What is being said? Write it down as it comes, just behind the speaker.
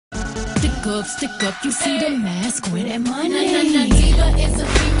stick up, you see the mask with that money. Diva is a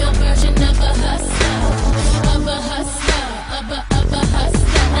female version of a hustler, of a hustler, of a hustler.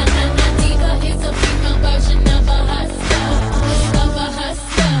 Diva is a female version of a hustler, of a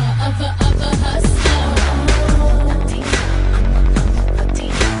hustler, of a hustler.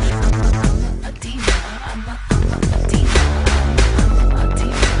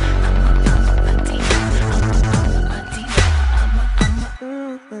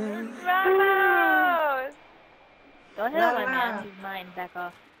 Ramos! Don't hit on my man, he's mine, back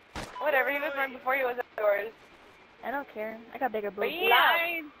off. Whatever, he was mine before he was yours. I don't care, I got bigger boobs. He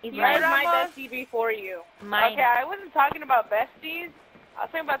lied. He's He mine. was my bestie before you. Mine. Okay, I wasn't talking about besties. I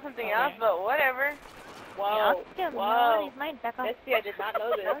was talking about something else, but whatever. Whoa. Yeah, Whoa. He's mine, back off. Bestie, I did not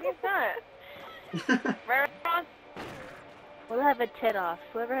know this. No, he's not. Right, We'll have a tit off.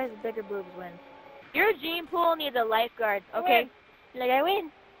 Whoever has bigger boobs wins. Your gene pool needs a lifeguard. Okay. Like, I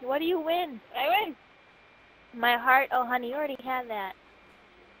win. What do you win? I win. My heart. Oh, honey, you already had that.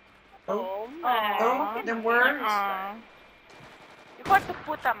 Oh, my. Oh, the words. Hijo de tu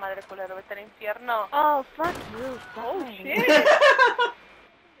puta madre, culero, vete al infierno. Oh, fuck you. Oh, shit.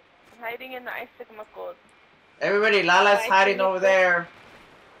 Hiding in the icicle cold. Everybody, Lala's hiding over there.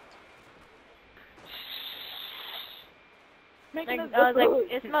 Like, I was like,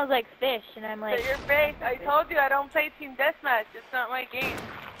 it smells like fish, and I'm like... So your face, I told you I don't play Team Deathmatch. It's not my game.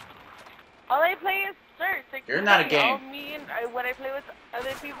 All I play is search. Like, You're not a game. All me and when I play with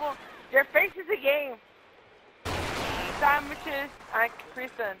other people, your face is a game. Sandwiches, and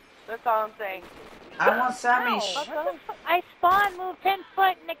Kristen. That's all I'm saying. I want sandwich. I spawn, move 10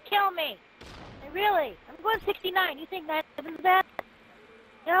 foot, and it kill me. Really? I'm going 69. You think that is bad?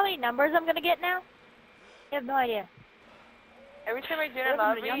 You know how many numbers I'm gonna get now? You have no idea. Every time I do it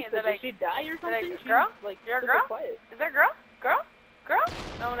about me, they're like, did she die or something? Like, girl? Like, You're a girl? Is that girl? Girl? Girl?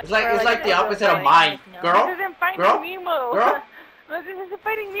 No, It's like the opposite of mine. Girl? This isn't Finding Girl? Nemo. Girl? No, this isn't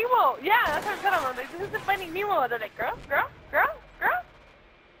Finding Nemo. Yeah, that's what I'm telling them. Like, this isn't Finding Nemo. They're like, girl? Girl? Girl? Girl?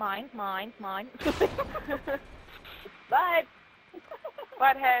 Mine. Bye.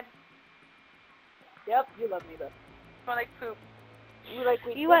 Butthead. Yep, you love me though. Smell like poop.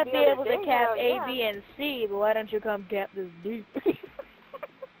 You might be able to cap A, B, and C, but why don't you come cap this D?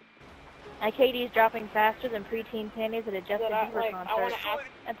 My KD's dropping faster than preteen panties at a Justin Bieber concert.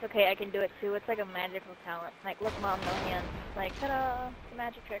 That's okay, I can do it too. It's like a magical talent. Like, look, mom, no hands. Like, ta-da, it's a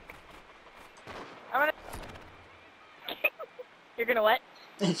magic trick. I'm gonna... You're gonna what?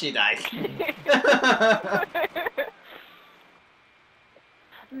 She died.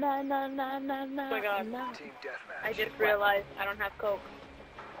 No. Oh my god. I just realized I don't have Coke.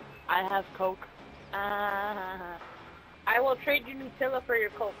 I have Coke. I will trade you Nutella for your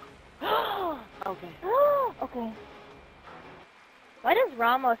Coke. Okay. Okay. Why does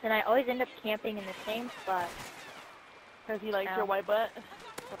Ramos and I always end up camping in the same spot? Because he likes your white butt.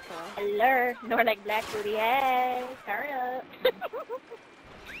 Hello. Nor like black booty. Hey, hurry up.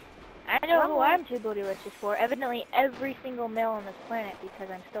 I know who I'm too bootylicious for. Evidently every single male on this planet because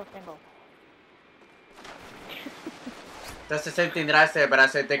I'm still single. That's the same thing that I said, but I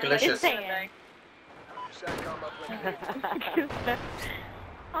said delicious.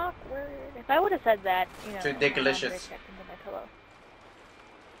 Awkward. If I would have said that, you know. Too delicious. Into my pillow.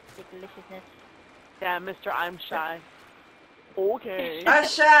 Deliciousness. Yeah, Mr. I'm shy. Okay. I'm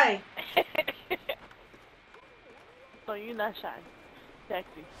shy. So you're not shy.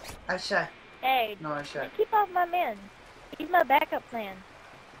 Sexy. I'm shy. Hey. No, I'm shy. Keep off my man. He's my backup plan.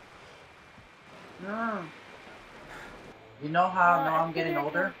 No. You know how now I'm getting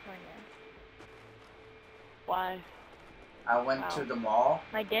older? Why? I went to the mall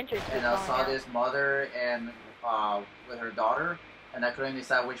My dentures and I saw this mother and with her daughter, and I couldn't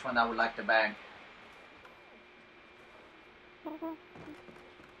decide which one I would like to bang.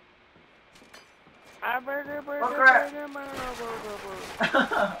 Oh crap!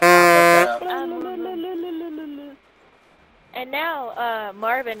 And now,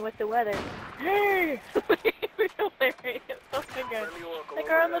 Marvin with the weather. Hey! Hilarious. Oh my god. Like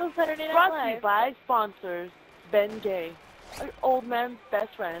our own little Saturday Night Brought to Live. you by sponsors Ben Gay, an old man's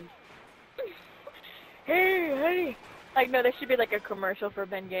best friend. Hey, honey. Like, no, there should be like a commercial for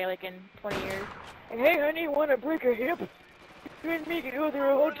Ben Gay, like in 20 years. And, hey, honey, wanna break a hip? You and me can go through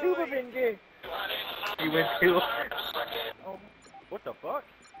a whole tube of Ben Gay. You went too. Oh. What the fuck?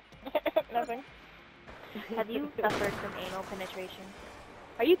 Nothing. Have you suffered from anal penetration?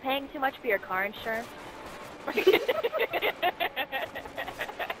 Are you paying too much for your car insurance?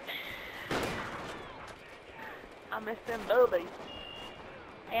 I miss them lilies.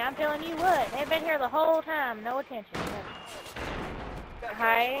 Hey, I'm telling you what, they've been here the whole time, no attention.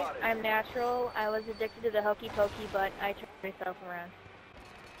 Hi, I'm natural. I was addicted to the hokey pokey, but I turned myself around.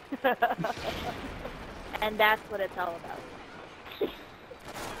 And that's what it's all about.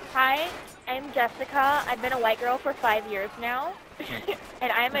 Hi, I'm Jessica. I've been a white girl for 5 years now.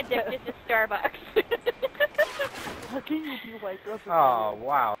 And I'm addicted to Starbucks. How can you be white girl for Oh,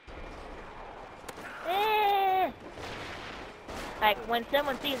 wow. Like, when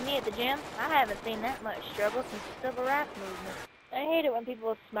someone sees me at the gym, I haven't seen that much struggle since the civil rights movement. I hate it when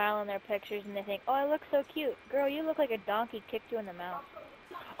people smile in their pictures and they think, oh, I look so cute. Girl, you look like a donkey kicked you in the mouth.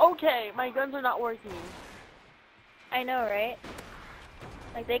 Okay, my guns are not working. I know, right?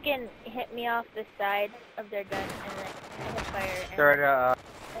 Like, they can hit me off the side of their gun and then I hit fire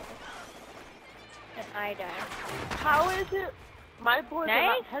and I die. How is it? My boys are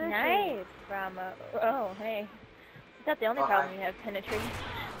not penetrating. Nice, Ramos. Oh, hey. Is that the only problem you have penetrating?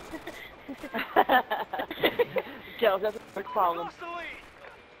 GALz, that's a big problem.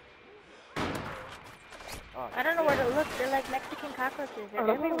 I don't know where to look. They're like Mexican cockroaches. They're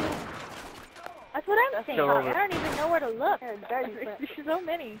everywhere. That's what I'm saying. over. I don't even know where to look. There's so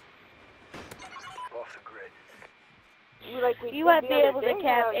many. Off the grid. You might be able to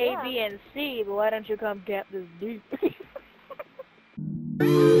cap A, B, and C, but why don't you come cap this D?